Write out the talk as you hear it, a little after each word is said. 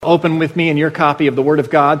Open with me in your copy of the Word of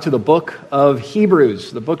God to the book of Hebrews.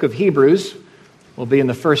 The book of Hebrews will be in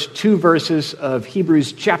the first two verses of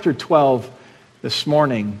Hebrews chapter 12 this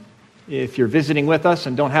morning. If you're visiting with us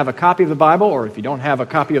and don't have a copy of the Bible, or if you don't have a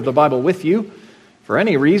copy of the Bible with you for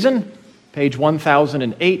any reason, page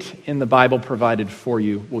 1008 in the Bible provided for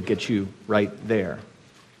you will get you right there.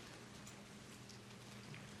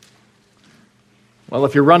 Well,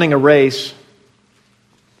 if you're running a race,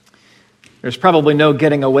 there's probably no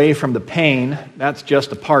getting away from the pain. That's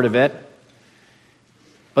just a part of it.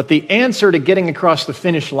 But the answer to getting across the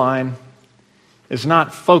finish line is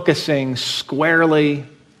not focusing squarely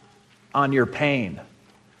on your pain,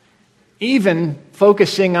 even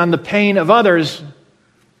focusing on the pain of others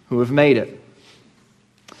who have made it.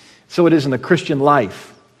 So it is in the Christian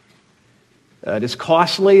life. It is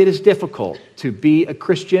costly, it is difficult to be a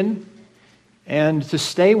Christian and to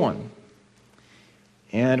stay one.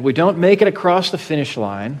 And we don't make it across the finish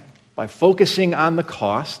line by focusing on the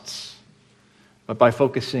costs, but by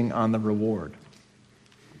focusing on the reward.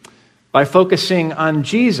 By focusing on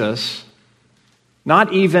Jesus,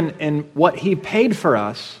 not even in what he paid for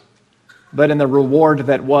us, but in the reward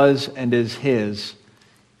that was and is his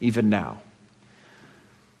even now.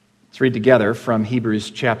 Let's read together from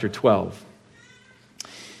Hebrews chapter 12.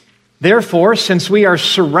 Therefore, since we are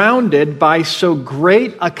surrounded by so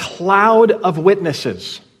great a cloud of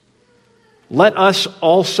witnesses, let us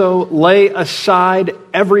also lay aside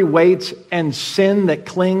every weight and sin that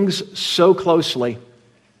clings so closely,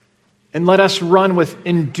 and let us run with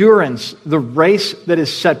endurance the race that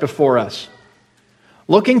is set before us,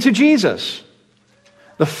 looking to Jesus,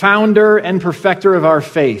 the founder and perfecter of our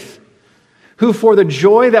faith, who for the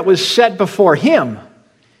joy that was set before him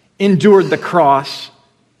endured the cross,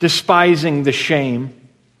 despising the shame,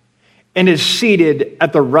 and is seated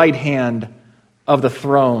at the right hand of the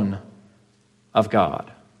throne of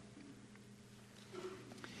God.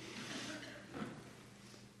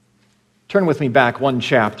 Turn with me back one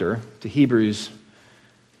chapter to Hebrews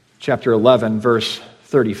chapter 11, verse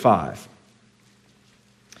 35.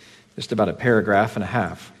 Just about a paragraph and a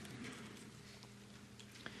half.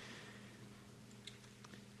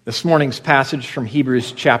 This morning's passage from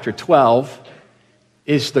Hebrews chapter 12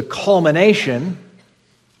 is the culmination,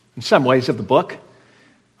 in some ways, of the book,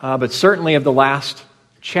 but certainly of the last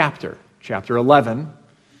chapter. Chapter 11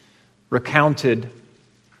 recounted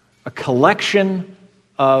a collection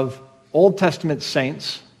of Old Testament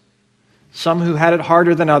saints, some who had it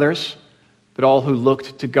harder than others, but all who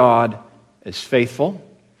looked to God as faithful.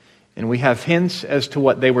 And we have hints as to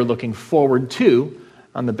what they were looking forward to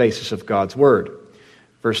on the basis of God's Word.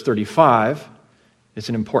 Verse 35 is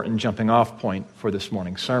an important jumping off point for this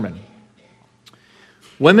morning's sermon.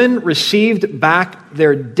 Women received back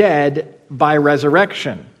their dead by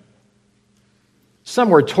resurrection. Some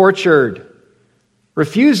were tortured,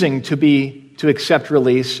 refusing to accept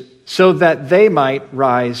release so that they might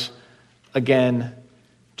rise again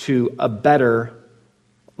to a better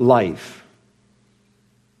life.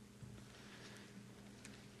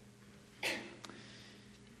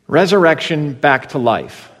 Resurrection back to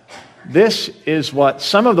life. This is what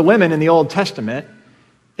some of the women in the Old Testament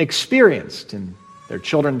experienced in their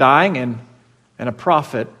children dying and a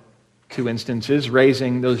prophet, two instances,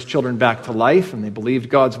 raising those children back to life, and they believed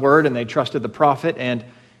God's word and they trusted the prophet, and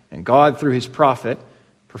God, through his prophet,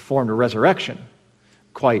 performed a resurrection.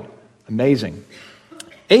 Quite amazing.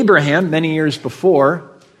 Abraham, many years before,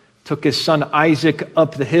 took his son Isaac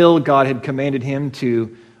up the hill. God had commanded him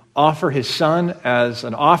to offer his son as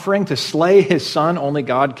an offering, to slay his son. Only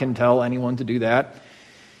God can tell anyone to do that.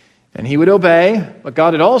 And he would obey, but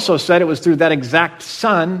God had also said it was through that exact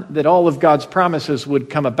son that all of God's promises would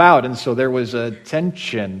come about. And so there was a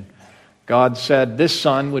tension. God said this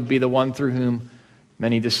son would be the one through whom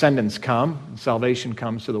many descendants come, and salvation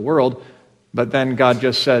comes to the world. But then God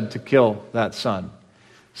just said to kill that son.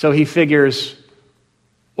 So he figures,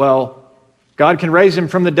 well, God can raise him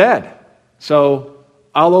from the dead. So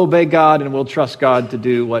I'll obey God and we'll trust God to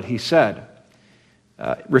do what he said.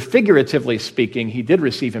 Figuratively speaking, he did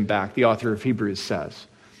receive him back, the author of Hebrews says,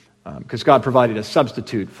 because God provided a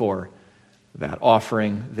substitute for that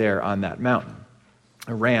offering there on that mountain.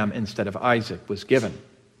 A ram instead of Isaac was given.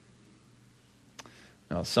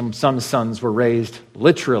 Now, some sons were raised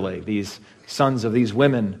literally, these sons of these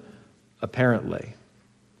women, apparently.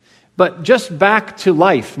 But just back to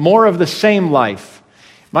life, more of the same life.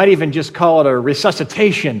 Might even just call it a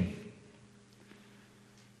resuscitation.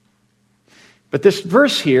 But this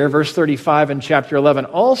verse here, verse 35 in chapter 11,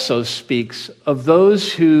 also speaks of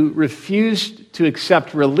those who refused to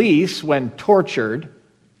accept release when tortured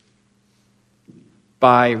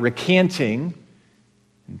by recanting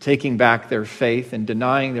and taking back their faith and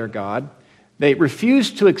denying their God. They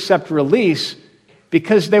refused to accept release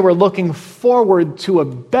because they were looking forward to a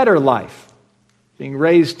better life, being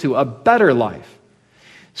raised to a better life.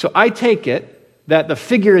 So I take it that the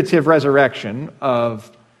figurative resurrection of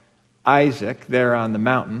Isaac there on the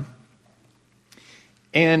mountain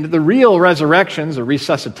and the real resurrections or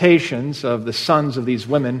resuscitations of the sons of these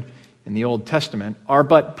women in the Old Testament are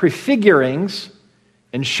but prefigurings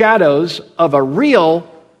and shadows of a real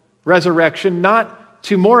resurrection, not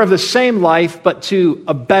to more of the same life, but to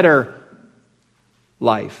a better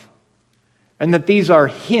life. And that these are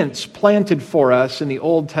hints planted for us in the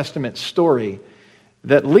Old Testament story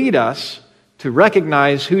that lead us to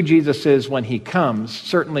recognize who Jesus is when he comes,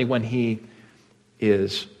 certainly when he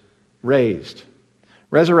is raised.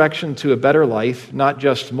 Resurrection to a better life, not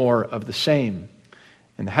just more of the same.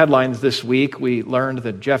 In the headlines this week, we learned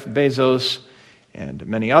that Jeff Bezos and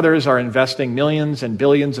many others are investing millions and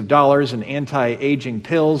billions of dollars in anti-aging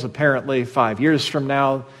pills. Apparently, 5 years from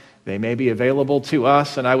now, they may be available to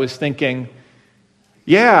us. And I was thinking,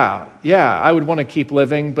 yeah, I would want to keep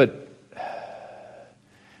living, but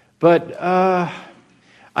I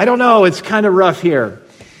don't know. It's kind of rough here.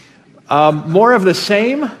 More of the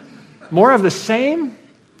same? More of the same?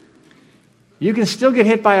 You can still get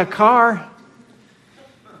hit by a car.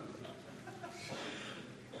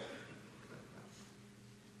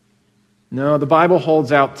 No, the Bible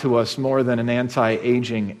holds out to us more than an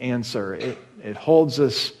anti-aging answer. It holds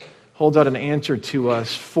out an answer to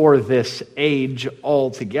us for this age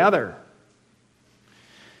altogether.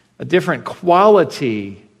 A different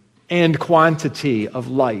quality and quantity of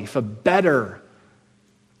life, a better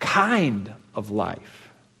kind of life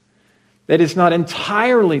that is not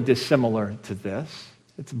entirely dissimilar to this.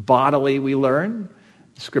 It's bodily, we learn.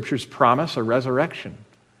 The Scriptures promise a resurrection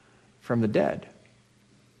from the dead.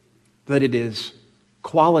 But it is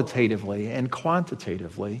qualitatively and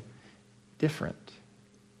quantitatively different.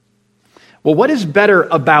 Well, what is better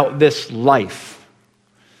about this life?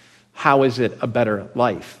 How is it a better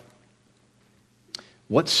life?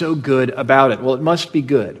 What's so good about it? Well, it must be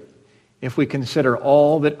good if we consider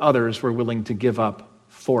all that others were willing to give up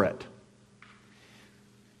for it.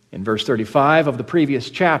 In verse 35 of the previous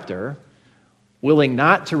chapter, willing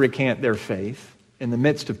not to recant their faith in the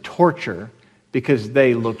midst of torture because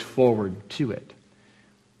they looked forward to it.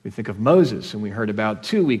 We think of Moses, and we heard about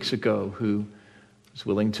 2 weeks ago, who was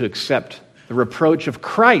willing to accept the reproach of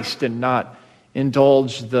Christ and not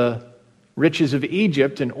indulge the riches of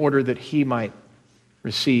Egypt in order that he might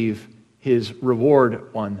receive his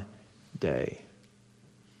reward one day.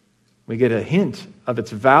 We get a hint of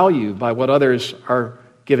its value by what others are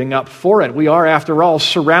giving up for it. We are, after all,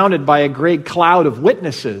 surrounded by a great cloud of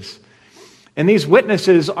witnesses. And these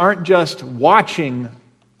witnesses aren't just watching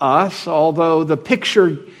us, although the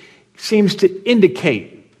picture seems to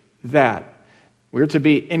indicate that. We're to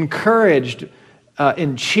be encouraged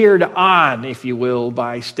and cheered on, if you will,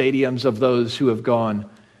 by stadiums of those who have gone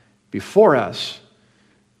before us.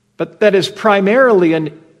 But that is primarily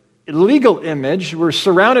an legal image. We're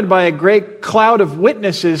surrounded by a great cloud of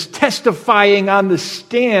witnesses testifying on the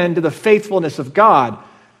stand to the faithfulness of God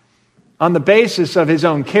on the basis of his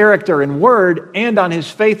own character and word and on his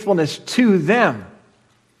faithfulness to them.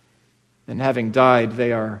 And having died,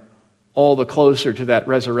 they are all the closer to that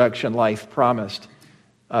resurrection life promised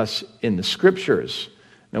us in the Scriptures.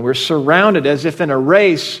 Now we're surrounded as if in a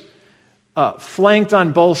race, flanked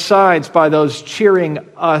on both sides by those cheering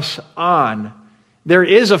us on. There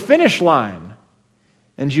is a finish line,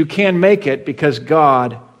 and you can make it because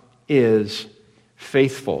God is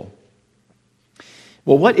faithful.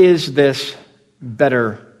 Well, what is this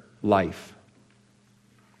better life?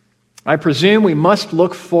 I presume we must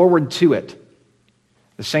look forward to it.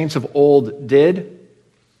 The saints of old did.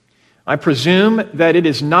 I presume that it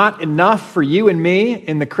is not enough for you and me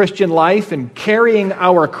in the Christian life and carrying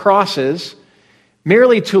our crosses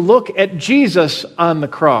merely to look at Jesus on the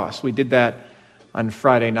cross. We did that on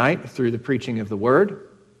Friday night through the preaching of the Word.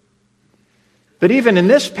 But even in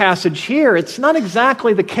this passage here, it's not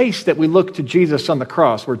exactly the case that we look to Jesus on the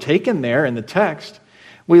cross. We're taken there in the text.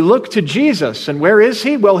 We look to Jesus, and where is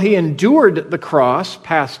he? Well, he endured the cross,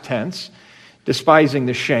 past tense, despising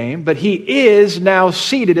the shame, but he is now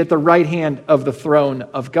seated at the right hand of the throne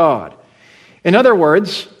of God. In other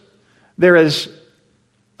words, there is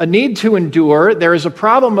a need to endure. There is a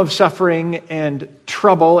problem of suffering and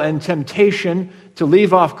trouble and temptation to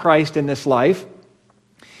leave off Christ in this life.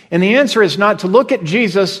 And the answer is not to look at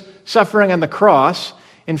Jesus suffering on the cross.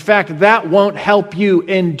 In fact, that won't help you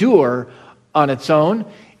endure on its own.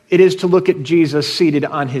 it is to look at Jesus seated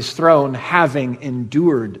on his throne, having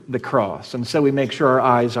endured the cross. And so we make sure our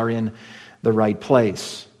eyes are in the right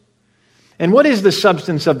place. And what is the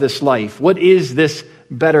substance of this life? What is this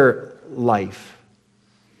better life?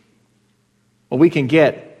 Well, we can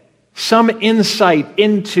get some insight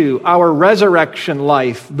into our resurrection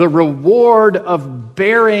life, the reward of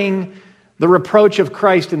bearing the reproach of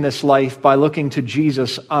Christ in this life by looking to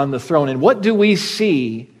Jesus on the throne. And what do we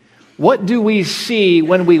see? What do we see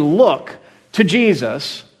when we look to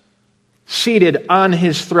Jesus seated on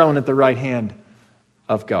his throne at the right hand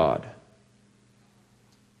of God?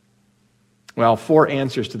 Well, 4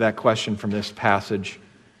 answers to that question from this passage.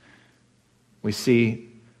 We see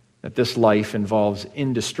that this life involves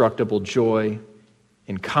indestructible joy,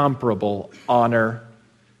 incomparable honor,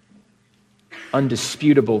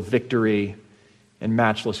 undisputable victory, and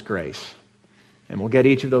matchless grace. And we'll get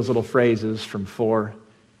each of those little phrases from 4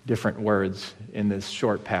 different words in this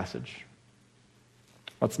short passage.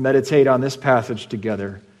 Let's meditate on this passage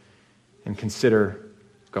together and consider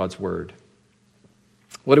God's word.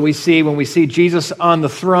 What do we see when we see Jesus on the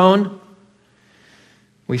throne?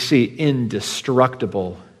 We see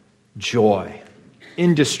indestructible joy.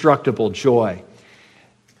 Indestructible joy.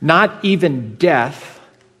 Not even death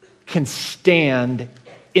can stand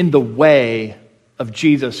in the way of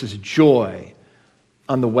Jesus' joy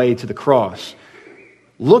on the way to the cross.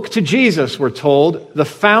 Look to Jesus, we're told, the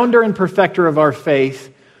founder and perfecter of our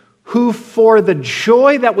faith, who for the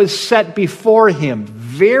joy that was set before him,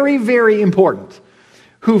 very, very important,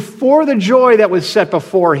 who for the joy that was set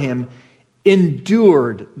before him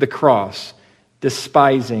endured the cross,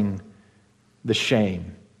 despising the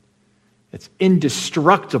shame. It's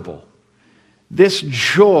indestructible. This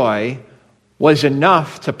joy was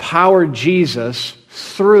enough to power Jesus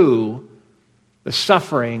through the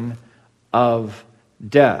suffering of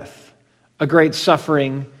death. A great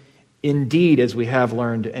suffering indeed, as we have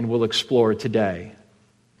learned and will explore today.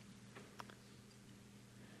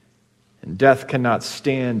 And death cannot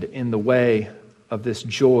stand in the way of this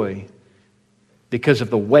joy because of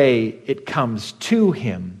the way it comes to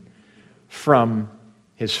him from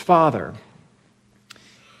his Father.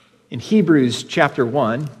 In Hebrews chapter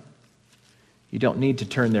 1, you don't need to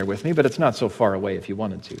turn there with me, but it's not so far away if you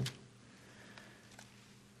wanted to.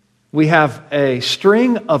 We have a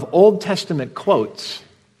string of Old Testament quotes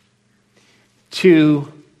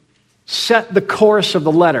to set the course of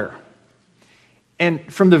the letter.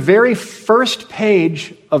 And from the very first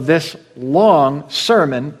page of this long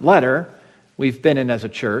sermon letter we've been in as a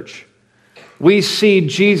church, we see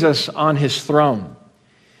Jesus on his throne.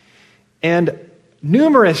 And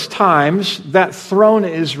numerous times that throne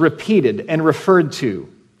is repeated and referred to.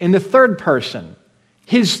 In the third person,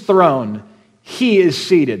 his throne, he is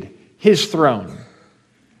seated, his throne.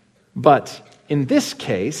 But in this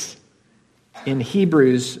case, in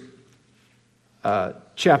Hebrews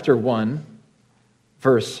chapter 1,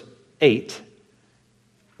 verse 8,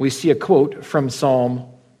 we see a quote from Psalm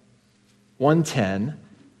 110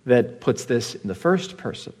 that puts this in the first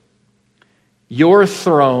person. Your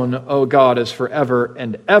throne, O God, is forever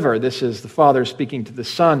and ever. This is the Father speaking to the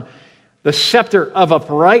Son. The scepter of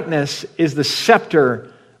uprightness is the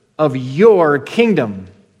scepter of your kingdom.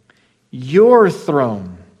 Your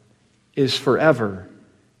throne is forever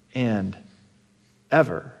and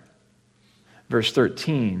ever. Verse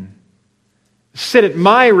 13. Sit at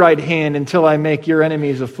my right hand until I make your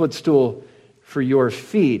enemies a footstool for your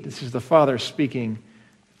feet. This is the Father speaking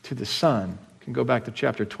to the Son. You can go back to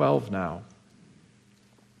chapter 12 now.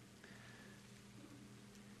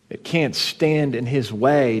 It can't stand in his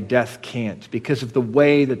way, death can't, because of the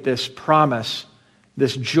way that this promise,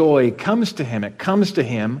 this joy comes to him. It comes to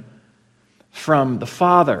him from the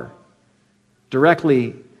Father,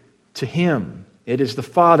 directly to him. It is the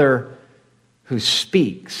Father who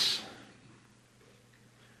speaks.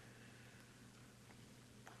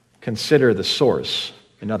 Consider the source,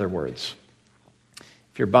 in other words.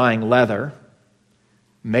 If you're buying leather,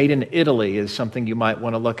 made in Italy is something you might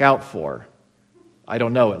want to look out for. I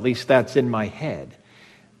don't know, at least that's in my head.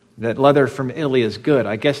 That leather from Italy is good.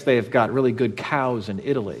 I guess they've got really good cows in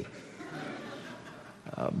Italy.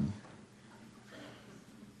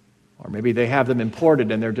 Or maybe they have them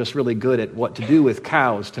imported and they're just really good at what to do with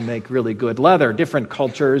cows to make really good leather. Different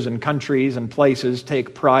cultures and countries and places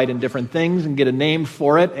take pride in different things and get a name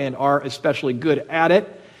for it and are especially good at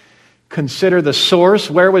it. Consider the source.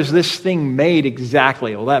 Where was this thing made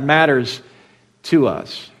exactly? Well, that matters to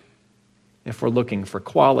us if we're looking for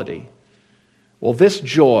quality. Well, this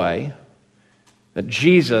joy that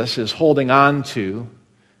Jesus is holding on to,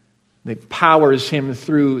 that powers him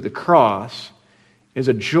through the cross, is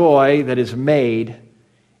a joy that is made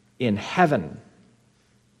in heaven.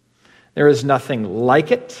 There is nothing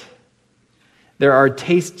like it. There are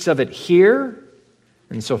tastes of it here,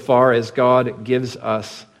 insofar as God gives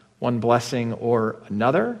us one blessing or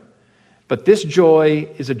another. But this joy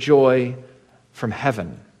is a joy from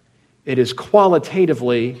heaven. It is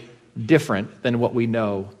qualitatively different than what we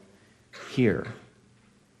know here.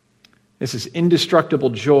 This is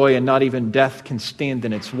indestructible joy, and not even death can stand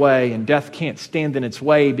in its way. And death can't stand in its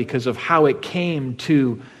way because of how it came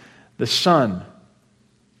to the Son.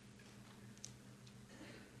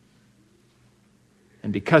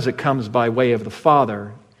 And because it comes by way of the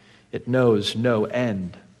Father, it knows no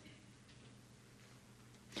end.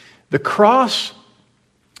 The cross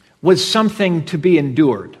was something to be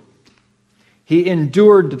endured. He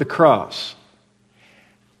endured the cross.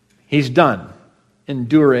 He's done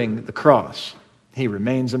enduring the cross. He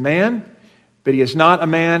remains a man, but he is not a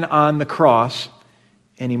man on the cross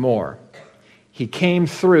anymore. He came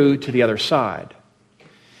through to the other side.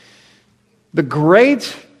 The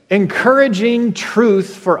great encouraging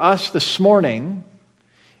truth for us this morning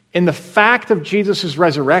in the fact of Jesus'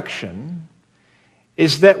 resurrection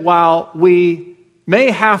is that while we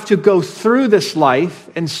may have to go through this life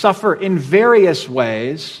and suffer in various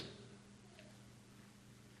ways,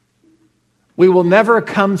 we will never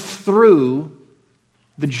come through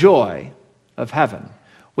the joy of heaven.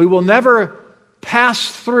 We will never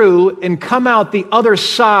pass through and come out the other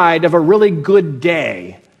side of a really good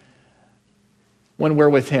day when we're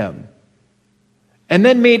with Him, and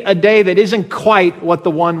then meet a day that isn't quite what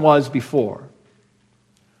the one was before.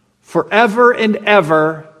 Forever and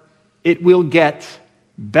ever, it will get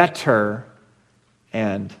better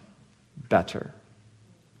and better.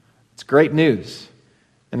 It's great news,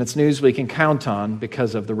 and it's news we can count on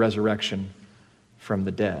because of the resurrection from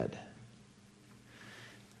the dead.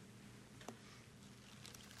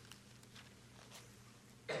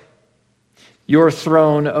 Your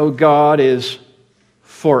throne, O God, is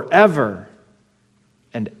forever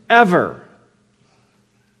and ever.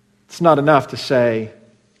 It's not enough to say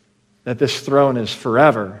that this throne is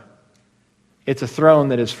forever. It's a throne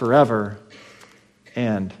that is forever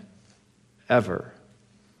and ever.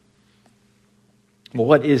 Well,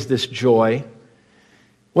 what is this joy?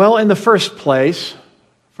 Well, in the first place,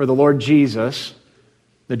 for the Lord Jesus,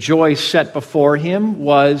 the joy set before Him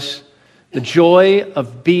was the joy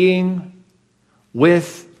of being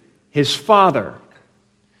with His Father.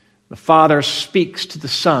 The Father speaks to the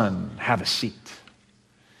Son, "Have a seat."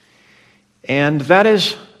 And that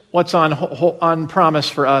is what's on promise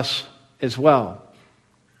for us as well.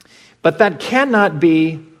 But that cannot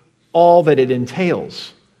be all that it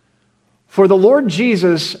entails. For the Lord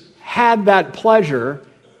Jesus had that pleasure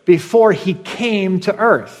before He came to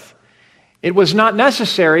earth. It was not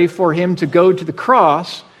necessary for Him to go to the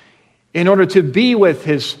cross in order to be with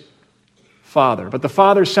His Father. But the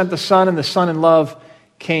Father sent the Son, and the Son in love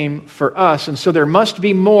came for us. And so there must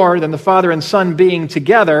be more than the Father and Son being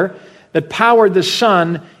together that powered the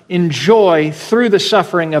Son in joy through the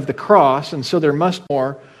suffering of the cross. And so there must be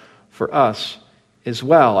more for us as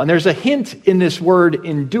well. And there's a hint in this word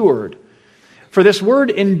endured. For this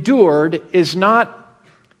word endured is not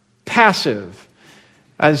passive,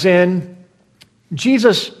 as in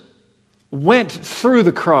Jesus went through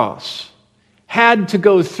the cross, had to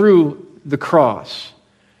go through the cross.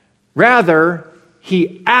 Rather,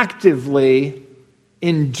 He actively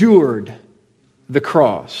endured the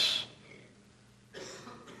cross.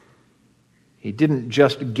 He didn't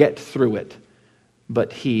just get through it,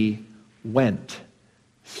 but He went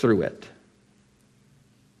through it.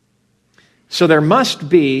 So there must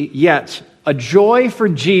be yet a joy for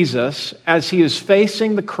Jesus as He is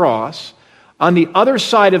facing the cross, on the other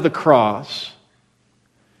side of the cross,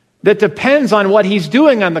 that depends on what He's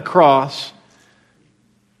doing on the cross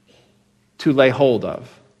to lay hold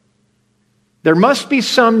of. There must be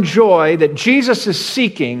some joy that Jesus is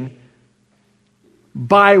seeking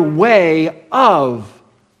by way of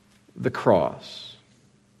the cross.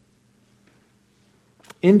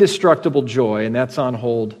 Indestructible joy, and that's on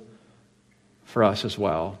hold for us as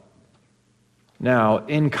well. Now,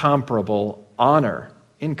 incomparable honor.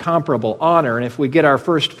 Incomparable honor. And if we get our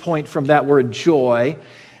first point from that word joy,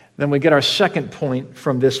 then we get our second point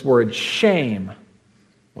from this word shame,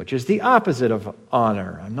 which is the opposite of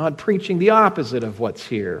honor. I'm not preaching the opposite of what's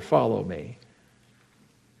here. Follow me.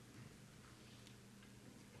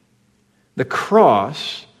 The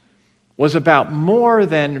cross was about more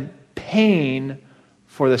than pain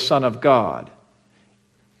for the Son of God.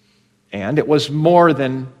 And it was more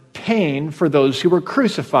than pain for those who were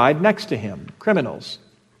crucified next to Him, criminals.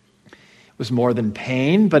 It was more than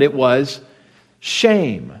pain, but it was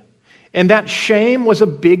shame. And that shame was a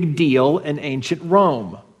big deal in ancient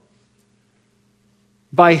Rome.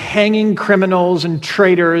 By hanging criminals and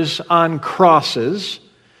traitors on crosses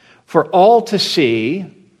for all to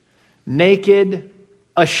see, naked,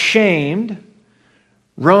 ashamed,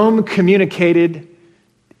 Rome communicated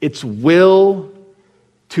its will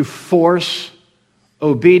to force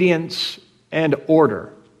obedience and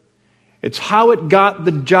order. It's how it got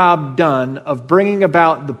the job done of bringing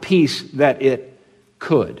about the peace that it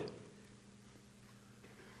could.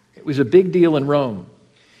 It was a big deal in Rome.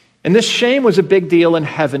 And this shame was a big deal in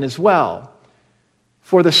heaven as well.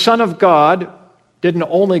 For the Son of God didn't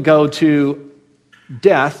only go to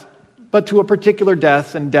death, but to a particular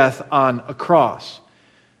death, and death on a cross.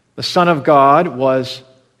 The Son of God was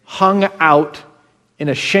hung out in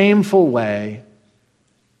a shameful way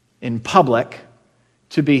in public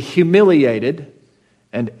to be humiliated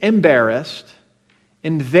and embarrassed,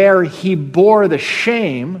 and there he bore the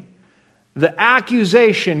shame, the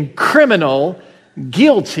accusation, criminal,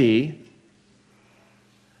 guilty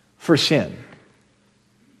for sin.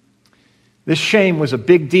 This shame was a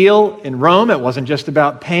big deal in Rome. It wasn't just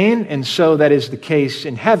about pain, and so that is the case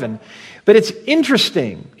in heaven. But it's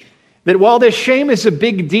interesting that while this shame is a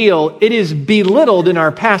big deal, it is belittled in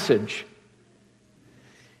our passage.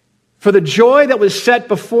 For the joy that was set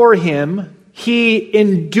before him, he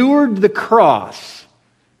endured the cross,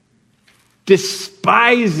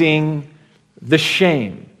 despising the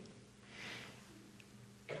shame.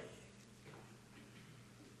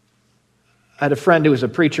 I had a friend who was a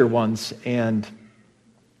preacher once, and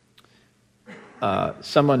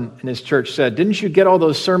someone in his church said, "Didn't you get all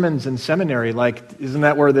those sermons in seminary? Like, isn't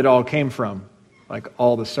that where that all came from? Like,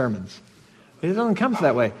 all the sermons." It doesn't come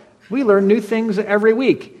that way. We learn new things every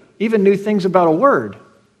week, even new things about a word.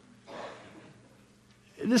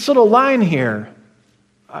 This little line here,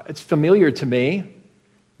 it's familiar to me.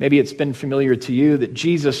 Maybe it's been familiar to you that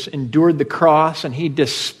Jesus endured the cross and he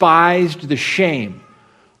despised the shame.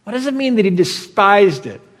 What does it mean that he despised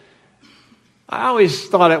it? I always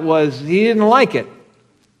thought it was he didn't like it.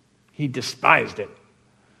 He despised it.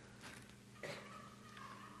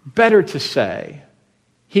 Better to say,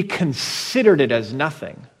 he considered it as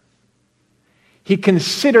nothing. He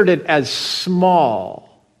considered it as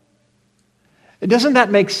small. Doesn't that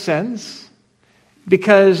make sense?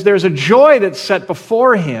 Because there's a joy that's set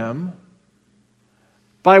before him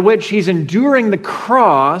by which he's enduring the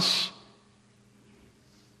cross.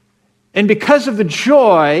 And because of the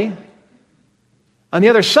joy on the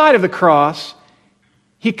other side of the cross,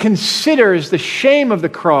 he considers the shame of the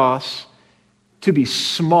cross to be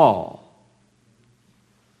small.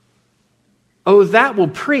 Oh, that will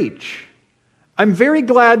preach. I'm very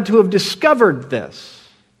glad to have discovered this.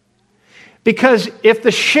 Because if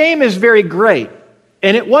the shame is very great,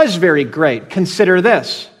 and it was very great, consider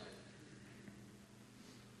this.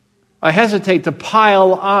 I hesitate to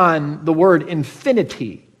pile on the word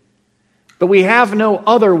infinity, but we have no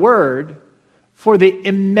other word for the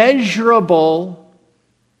immeasurable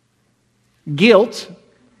guilt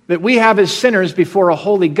that we have as sinners before a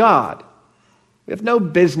holy God. We have no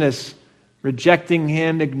business rejecting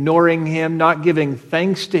him, ignoring him, not giving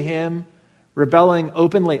thanks to him, rebelling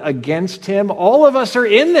openly against him. All of us are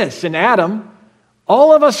in this in Adam.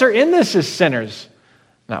 All of us are in this as sinners.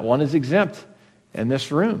 Not one is exempt in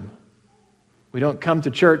this room. We don't come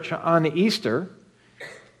to church on Easter,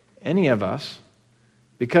 any of us,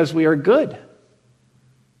 because we are good,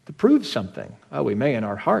 to prove something. Oh, we may in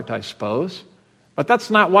our heart, I suppose. But that's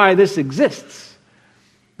not why this exists.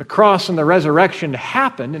 The cross and the resurrection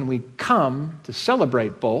happened, and we come to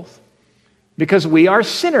celebrate both because we are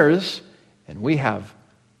sinners and we have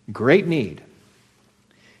great need.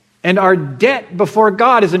 And our debt before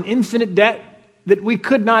God is an infinite debt that we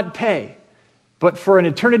could not pay, but for an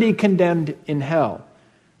eternity condemned in hell.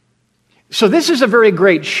 So this is a very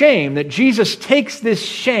great shame that Jesus takes this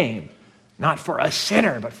shame, not for a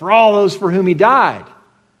sinner, but for all those for whom he died.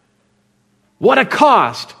 What a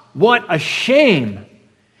cost! What a shame!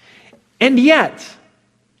 And yet,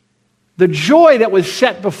 the joy that was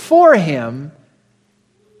set before him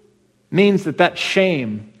means that that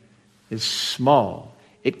shame is small.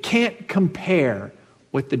 It can't compare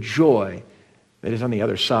with the joy that is on the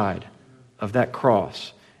other side of that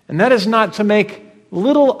cross. And that is not to make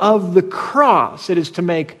little of the cross. It is to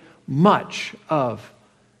make much of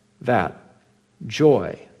that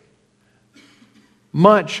joy.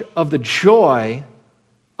 Much of the joy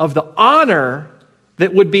of the honor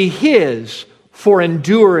that would be his for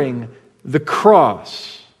enduring the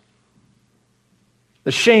cross.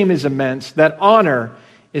 The shame is immense. That honor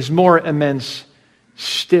is more immense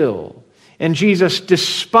still. And Jesus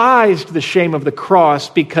despised the shame of the cross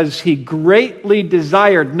because he greatly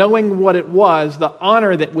desired, knowing what it was, the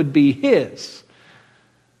honor that would be his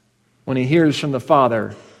when he hears from the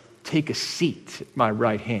Father, "Take a seat at my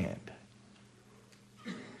right hand."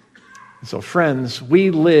 And so, friends, we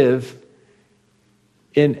live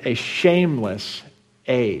in a shameless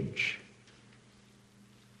age.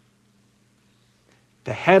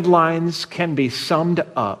 The headlines can be summed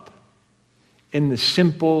up in the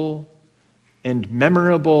simple and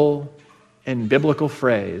memorable and biblical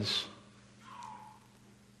phrase,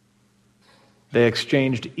 they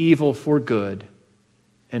exchanged evil for good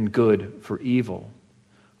and good for evil,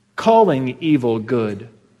 calling evil good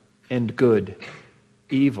and good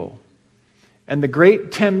evil. And the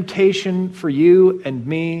great temptation for you and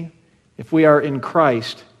me, if we are in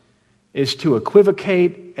Christ, is to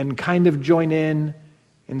equivocate and kind of join in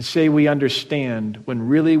and say we understand when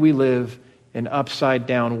really we live in an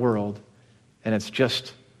upside-down world, and it's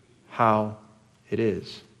just how it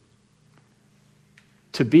is.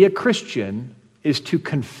 To be a Christian is to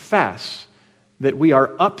confess that we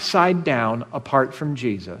are upside down apart from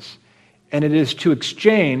Jesus, and it is to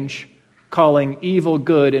exchange calling evil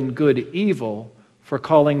good and good evil for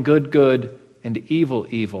calling good good and evil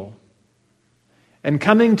evil. And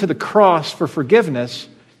coming to the cross for forgiveness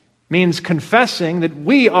means confessing that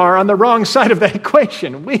we are on the wrong side of that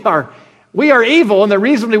equation. We are evil, and the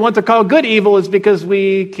reason we want to call good evil is because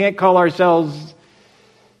we can't call ourselves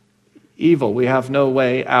evil. We have no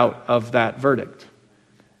way out of that verdict.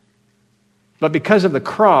 But because of the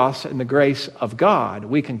cross and the grace of God,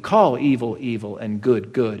 we can call evil evil and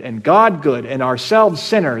good good, and God good, and ourselves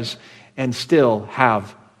sinners, and still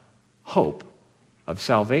have hope of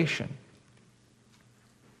salvation.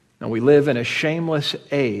 Now, we live in a shameless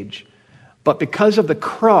age, but because of the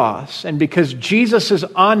cross and because Jesus is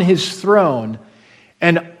on his throne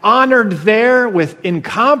and honored there with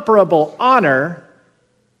incomparable honor,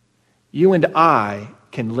 you and I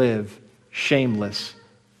can live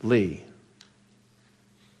shamelessly.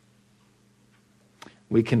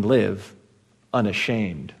 We can live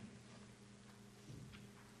unashamed.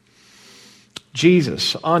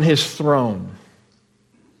 Jesus on his throne,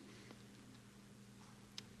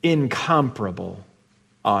 incomparable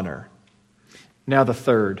honor. Now the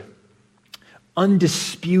third,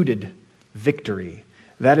 undisputed victory.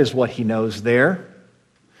 That is what he knows there.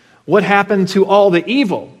 What happened to all the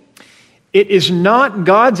evil? It is not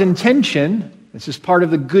God's intention, this is part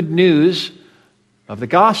of the good news of the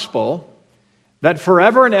gospel, that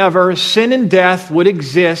forever and ever sin and death would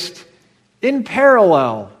exist in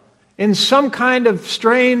parallel, in some kind of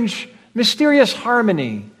strange, mysterious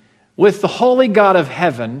harmony with the holy God of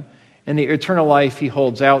heaven and the eternal life he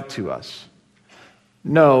holds out to us.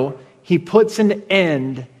 No, he puts an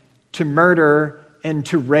end to murder and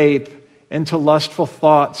to rape and to lustful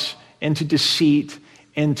thoughts and to deceit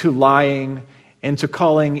and to lying and to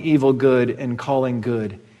calling evil good and calling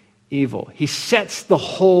good evil. He sets the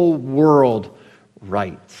whole world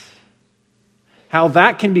right. How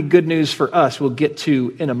that can be good news for us, we'll get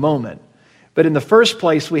to in a moment. But in the first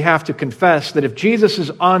place, we have to confess that if Jesus is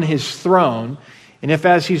on his throne, and if,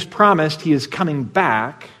 as he's promised, he is coming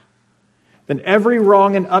back, then every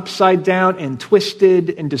wrong and upside down and twisted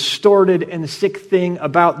and distorted and sick thing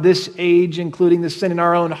about this age, including the sin in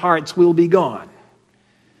our own hearts, will be gone.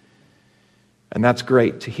 And that's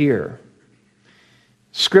great to hear.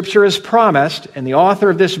 Scripture has promised, and the author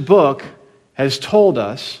of this book has told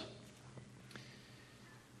us,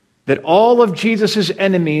 that all of Jesus'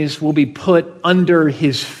 enemies will be put under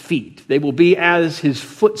his feet. They will be as his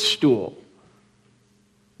footstool.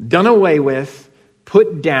 Done away with,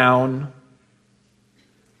 put down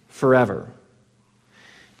forever.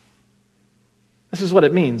 This is what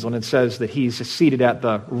it means when it says that he's seated at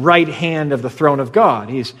the right hand of the throne of God.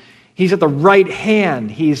 He's at the right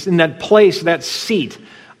hand. He's in that place, that seat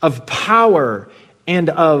of power and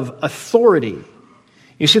of authority.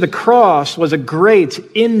 You see, the cross was a great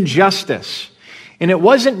injustice. And it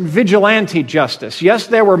wasn't vigilante justice. Yes,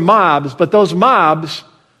 there were mobs, but those mobs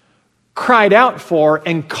cried out for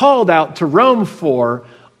and called out to Rome for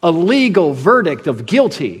a legal verdict of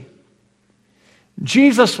guilty.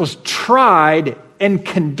 Jesus was tried and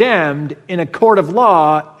condemned in a court of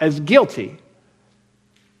law as guilty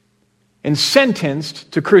and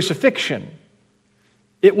sentenced to crucifixion.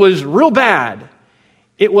 It was real bad.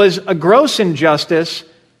 It was a gross injustice,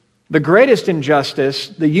 the greatest injustice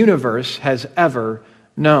the universe has ever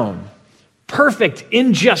known. Perfect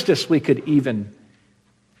injustice, we could even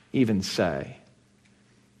say.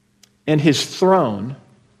 And his throne,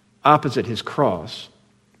 opposite his cross,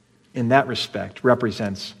 in that respect,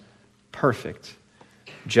 represents perfect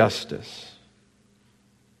justice.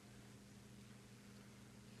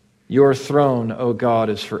 Your throne, O God,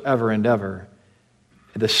 is forever and ever.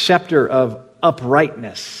 The scepter of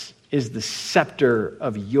uprightness is the scepter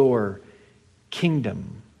of your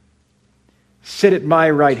kingdom. Sit at my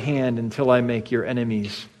right hand until I make your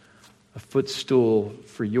enemies a footstool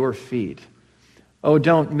for your feet. Oh,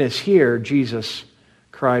 don't mishear. Jesus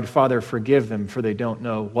cried, Father, forgive them, for they don't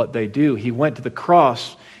know what they do. He went to the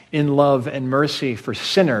cross in love and mercy for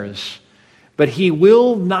sinners, but he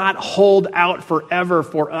will not hold out forever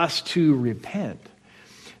for us to repent.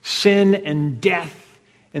 Sin and death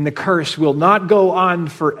and the curse will not go on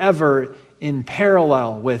forever in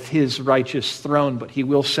parallel with his righteous throne, but he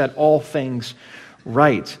will set all things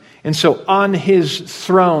right. And so on his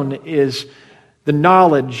throne is the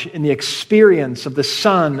knowledge and the experience of the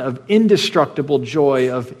Son, of indestructible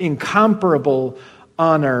joy, of incomparable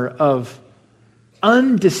honor, of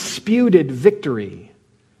undisputed victory.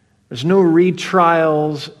 There's no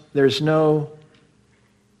retrials, there's no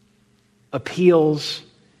appeals.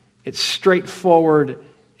 It's straightforward,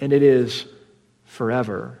 and it is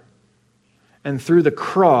forever. And through the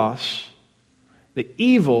cross, the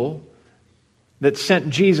evil that sent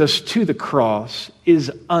Jesus to the cross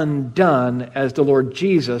is undone as the Lord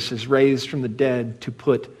Jesus is raised from the dead to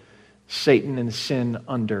put Satan and sin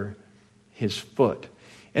under his foot.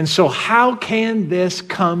 And so how can this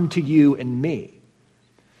come to you and me?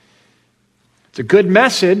 It's a good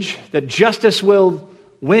message that justice will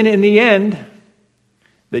win in the end.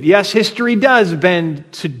 That yes, history does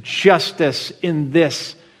bend to justice in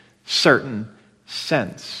this certain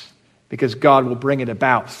sense, because God will bring it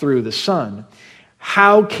about through the Son.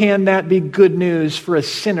 How can that be good news for a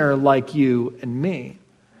sinner like you and me?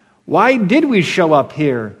 Why did we show up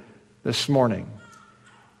here this morning?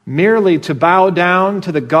 Merely to bow down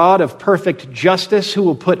to the God of perfect justice who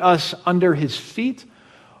will put us under his feet?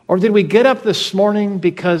 Or did we get up this morning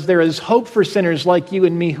because there is hope for sinners like you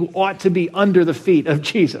and me who ought to be under the feet of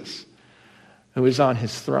Jesus, who is on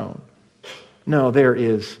his throne? No, there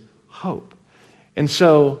is hope. And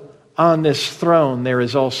so on this throne, there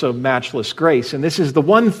is also matchless grace. And this is the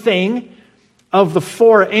one thing of the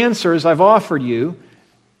four answers I've offered you.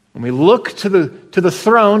 When we look to the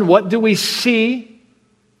throne, what do we see?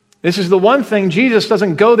 This is the one thing Jesus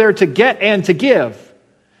doesn't go there to get and to give,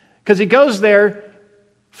 because he goes there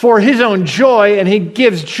for his own joy, and he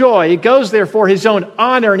gives joy. He goes there for his own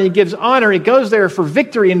honor, and he gives honor. He goes there for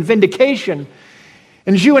victory and vindication.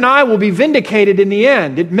 And you and I will be vindicated in the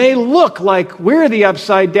end. It may look like we're the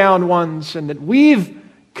upside down ones, and that we've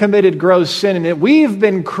committed gross sin, and that we've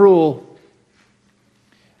been cruel.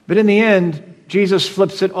 But in the end, Jesus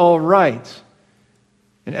flips it all right.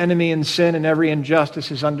 An enemy in sin and every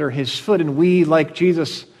injustice is under his foot, and we, like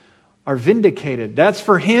Jesus, are vindicated. That's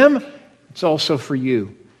for him. It's also for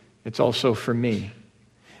you. It's also for me.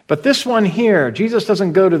 But this one here, Jesus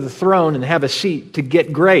doesn't go to the throne and have a seat to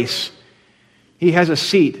get grace. He has a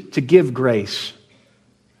seat to give grace.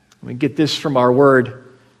 We get this from our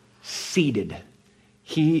word, seated.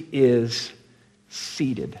 He is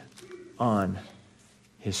seated on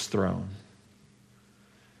his throne.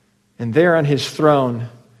 And there on his throne,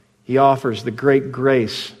 he offers the great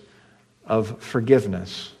grace of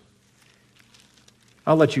forgiveness.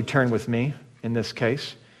 I'll let you turn with me in this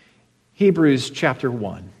case. Hebrews chapter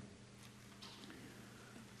 1.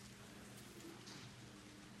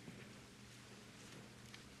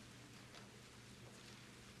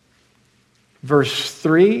 Verse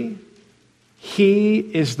 3, he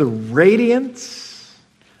is the radiance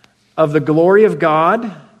of the glory of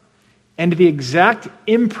God and the exact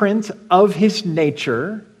imprint of his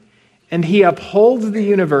nature, and he upholds the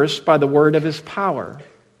universe by the word of his power.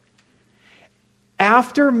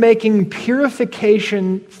 After making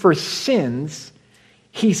purification for sins,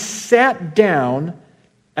 he sat down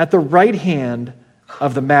at the right hand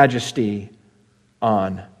of the Majesty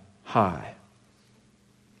on high.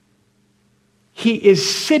 He is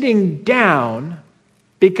sitting down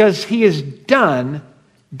because he is done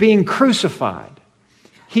being crucified.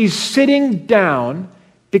 He's sitting down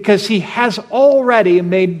because he has already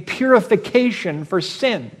made purification for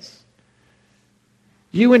sins.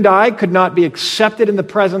 You and I could not be accepted in the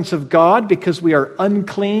presence of God because we are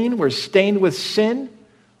unclean, we're stained with sin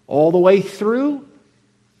all the way through.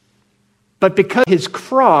 But because his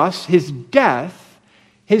cross, his death,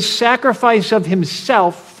 his sacrifice of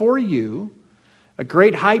himself for you, a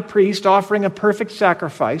great high priest offering a perfect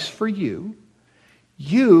sacrifice for you,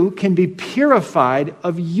 you can be purified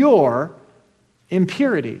of your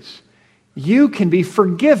impurities. You can be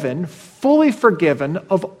forgiven, fully forgiven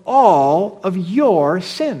of all of your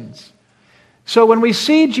sins. So when we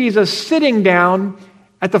see Jesus sitting down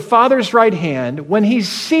at the Father's right hand, when he's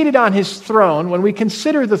seated on his throne, when we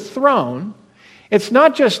consider the throne, it's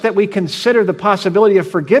not just that we consider the possibility of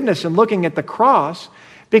forgiveness and looking at the cross,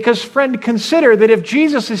 because, friend, consider that if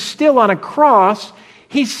Jesus is still on a cross,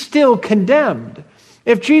 he's still condemned.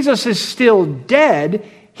 If Jesus is still dead,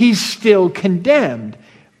 he's still condemned.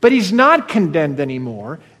 But he's not condemned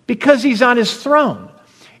anymore because he's on his throne.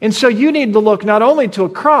 And so you need to look not only to a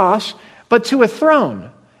cross, but to a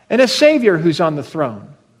throne and a Savior who's on the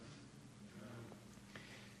throne.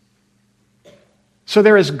 So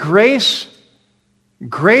there is grace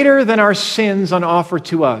greater than our sins on offer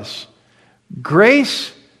to us.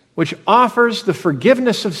 Grace which offers the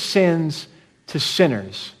forgiveness of sins to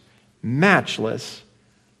sinners. Matchless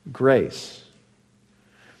grace.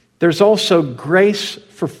 There's also grace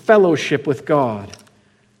for fellowship with God.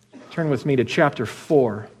 Turn with me to chapter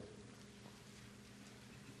 4.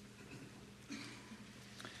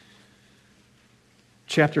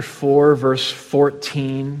 Chapter 4, verse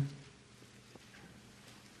 14.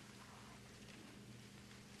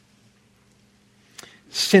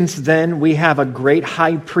 Since then we have a great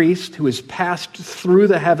high priest who has passed through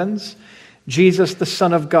the heavens, Jesus the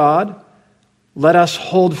Son of God. Let us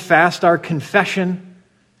hold fast our confession,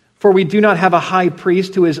 for we do not have a high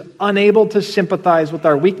priest who is unable to sympathize with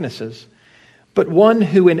our weaknesses, but one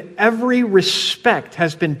who in every respect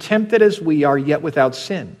has been tempted as we are, yet without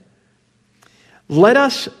sin. Let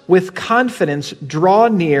us with confidence draw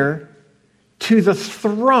near to the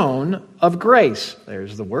throne of grace.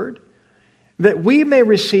 There's the word. That we may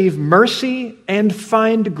receive mercy and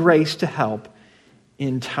find grace to help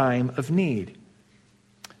in time of need.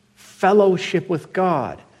 Fellowship with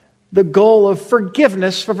God. The goal of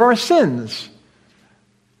forgiveness of our sins.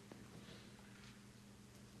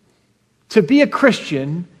 To be a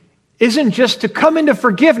Christian isn't just to come into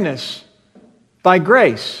forgiveness by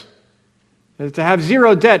grace. To have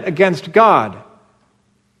zero debt against God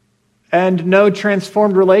and no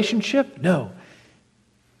transformed relationship? No.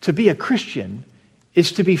 To be a Christian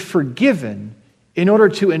is to be forgiven in order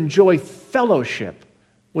to enjoy fellowship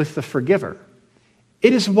with the forgiver.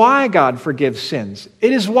 It is why God forgives sins.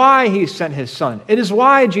 It is why he sent his Son. It is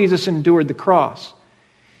why Jesus endured the cross.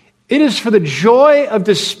 It is for the joy of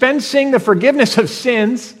dispensing the forgiveness of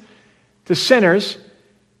sins to sinners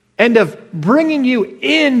and of bringing you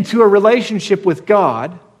into a relationship with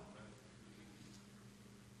God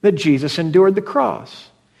that Jesus endured the cross.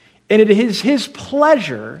 And it is his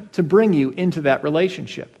pleasure to bring you into that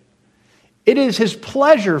relationship. It is his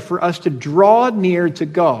pleasure for us to draw near to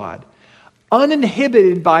God,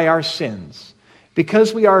 uninhibited by our sins,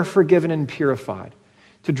 because we are forgiven and purified,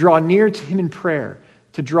 to draw near to him in prayer,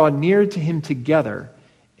 to draw near to him together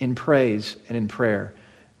in praise and in prayer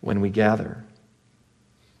when we gather.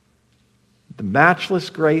 The matchless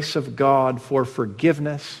grace of God for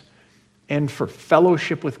forgiveness and for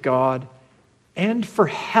fellowship with God and for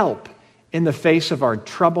help in the face of our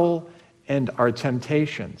trouble and our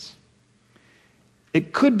temptations.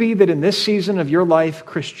 It could be that in this season of your life,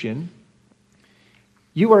 Christian,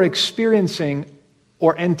 you are experiencing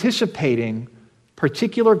or anticipating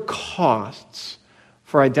particular costs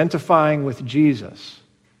for identifying with Jesus,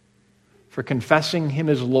 for confessing him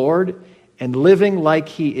as Lord and living like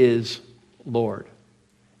he is Lord,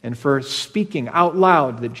 and for speaking out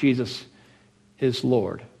loud that Jesus is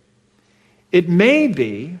Lord. It may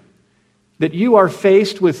be that you are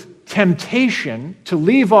faced with temptation to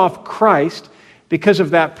leave off Christ because of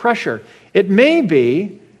that pressure. It may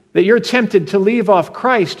be that you're tempted to leave off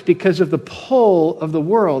Christ because of the pull of the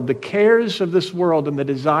world, the cares of this world and the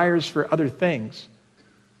desires for other things.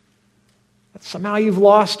 That somehow you've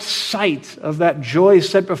lost sight of that joy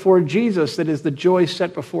set before Jesus that is the joy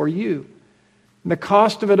set before you. And the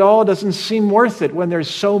cost of it all doesn't seem worth it when there's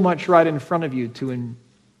so much right in front of you to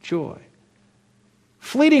enjoy.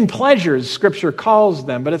 Fleeting pleasures, Scripture calls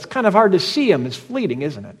them, but it's kind of hard to see them as fleeting,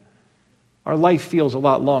 isn't it? Our life feels a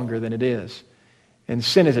lot longer than it is. And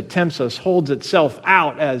sin, as it tempts us, holds itself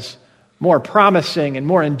out as more promising and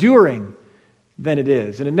more enduring than it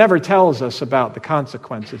is. And it never tells us about the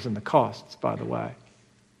consequences and the costs, by the way.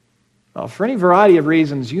 Well, for any variety of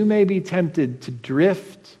reasons, you may be tempted to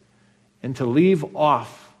drift and to leave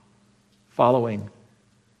off following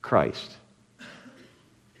Christ.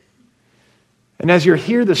 And as you're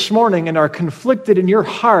here this morning and are conflicted in your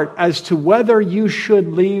heart as to whether you should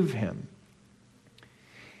leave him,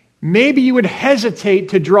 maybe you would hesitate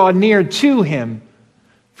to draw near to him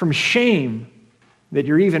from shame that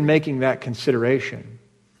you're even making that consideration.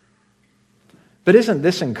 But isn't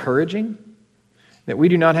this encouraging? That we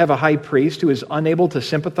do not have a high priest who is unable to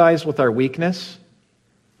sympathize with our weakness,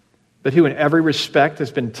 but who in every respect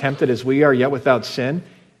has been tempted as we are, yet without sin.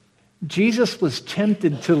 Jesus was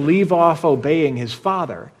tempted to leave off obeying his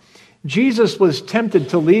Father. Jesus was tempted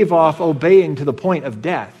to leave off obeying to the point of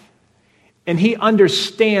death. And he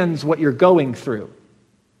understands what you're going through.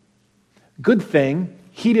 Good thing,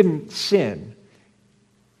 he didn't sin.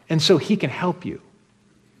 And so he can help you.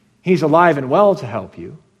 He's alive and well to help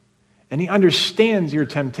you. And he understands your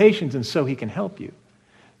temptations, and so he can help you.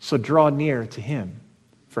 So draw near to him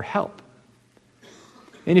for help.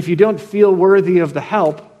 And if you don't feel worthy of the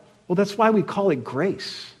help, well, that's why we call it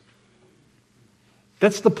grace.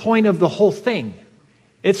 That's the point of the whole thing.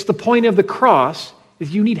 It's the point of the cross,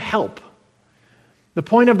 is you need help. The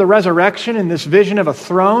point of the resurrection and this vision of a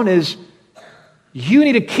throne is you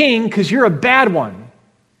need a king because you're a bad one.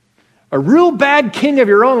 A real bad king of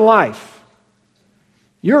your own life.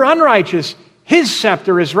 You're unrighteous. His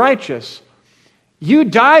scepter is righteous. You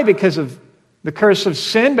die because of the curse of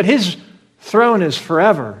sin, but his throne is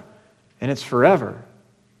forever, and it's forever.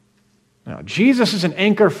 Now, Jesus is an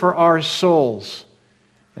anchor for our souls.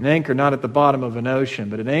 An anchor not at the bottom of an ocean,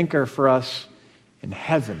 but an anchor for us in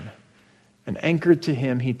heaven. An anchor to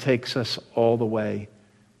him, he takes us all the way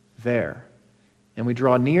there. And we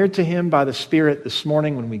draw near to him by the Spirit this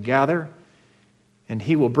morning when we gather, and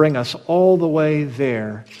he will bring us all the way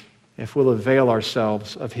there if we'll avail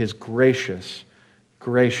ourselves of his gracious,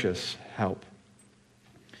 gracious help.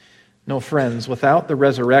 No, friends, without the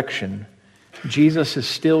resurrection, Jesus is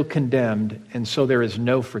still condemned, and so there is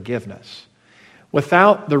no forgiveness.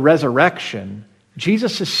 Without the resurrection,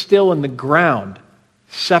 Jesus is still in the ground,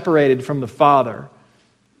 separated from the Father.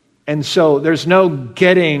 And so there's no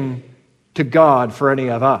getting to God for any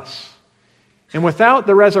of us. And without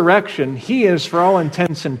the resurrection, he is, for all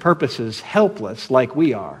intents and purposes, helpless like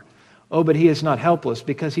we are. Oh, but he is not helpless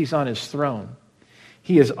because he's on his throne.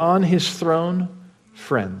 He is on his throne,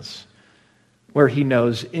 friends, where he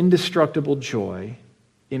knows indestructible joy,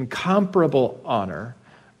 incomparable honor,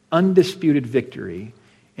 undisputed victory,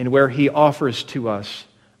 and where he offers to us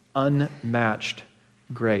unmatched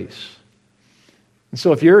grace. And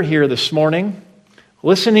so if you're here this morning,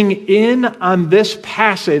 listening in on this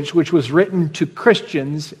passage which was written to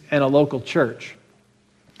Christians in a local church,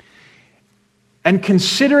 and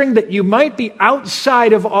considering that you might be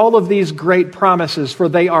outside of all of these great promises, for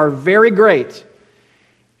they are very great,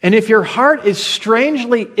 and if your heart is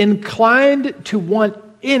strangely inclined to want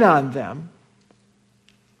in on them,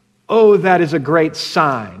 oh, that is a great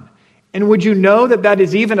sign. And would you know that that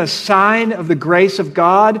is even a sign of the grace of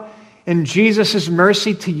God and Jesus'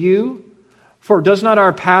 mercy to you? For does not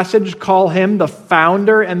our passage call him the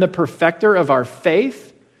founder and the perfecter of our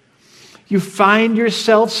faith? You find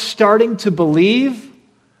yourself starting to believe.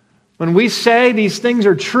 When we say these things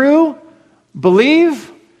are true,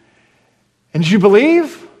 believe. And you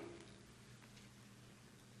believe?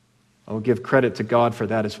 I will give credit to God for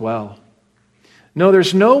that as well. No,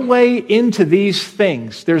 there's no way into these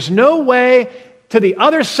things. There's no way to the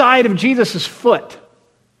other side of Jesus' foot.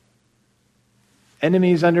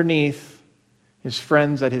 Enemies underneath, his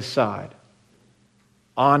friends at his side.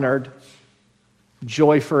 Honored,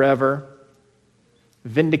 joy forever,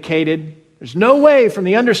 vindicated. There's no way from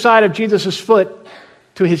the underside of Jesus' foot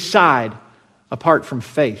to his side apart from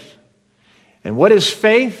faith. And what is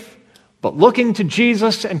faith? But looking to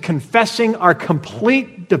Jesus and confessing our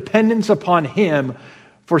complete dependence upon him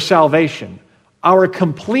for salvation. Our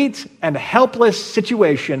complete and helpless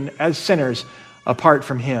situation as sinners apart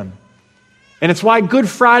from him. And it's why Good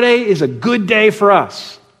Friday is a good day for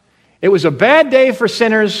us. It was a bad day for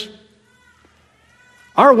sinners.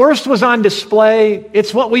 Our worst was on display.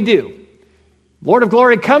 It's what we do. Lord of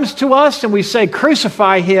glory comes to us and we say,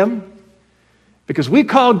 crucify him, because we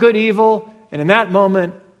call good evil, and in that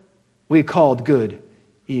moment, we called good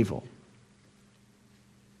evil.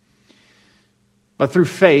 But through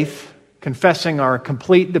faith, confessing our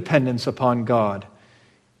complete dependence upon God,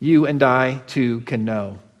 you and I too can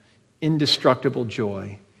know indestructible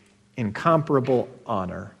joy, incomparable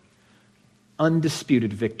honor,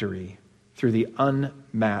 undisputed victory through the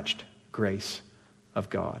unmatched grace of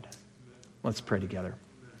God. Let's pray together.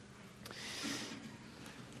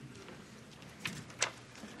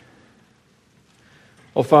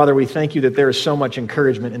 Oh, Father, we thank you that there is so much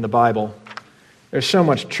encouragement in the Bible. There's so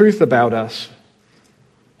much truth about us.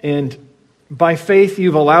 And by faith,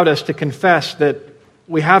 you've allowed us to confess that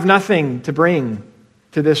we have nothing to bring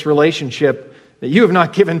to this relationship that you have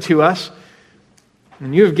not given to us.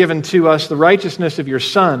 And you have given to us the righteousness of your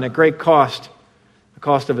Son at great cost, the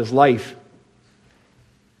cost of his life.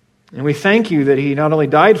 And we thank you that he not only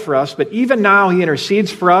died for us, but even now he intercedes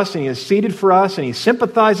for us, and he is seated for us, and he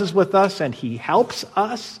sympathizes with us, and he helps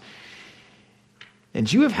us.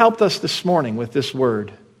 And you have helped us this morning with this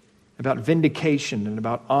word about vindication and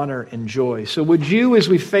about honor and joy. So would you, as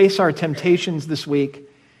we face our temptations this week,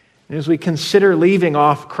 and as we consider leaving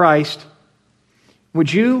off Christ,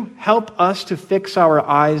 would you help us to fix our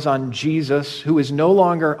eyes on Jesus, who is no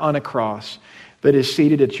longer on a cross, but is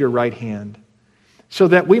seated at your right hand, so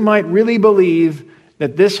that we might really believe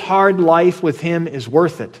that this hard life with him is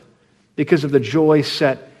worth it because of the joy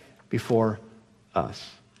set before us.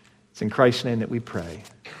 It's in Christ's name that we pray.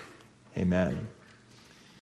 Amen.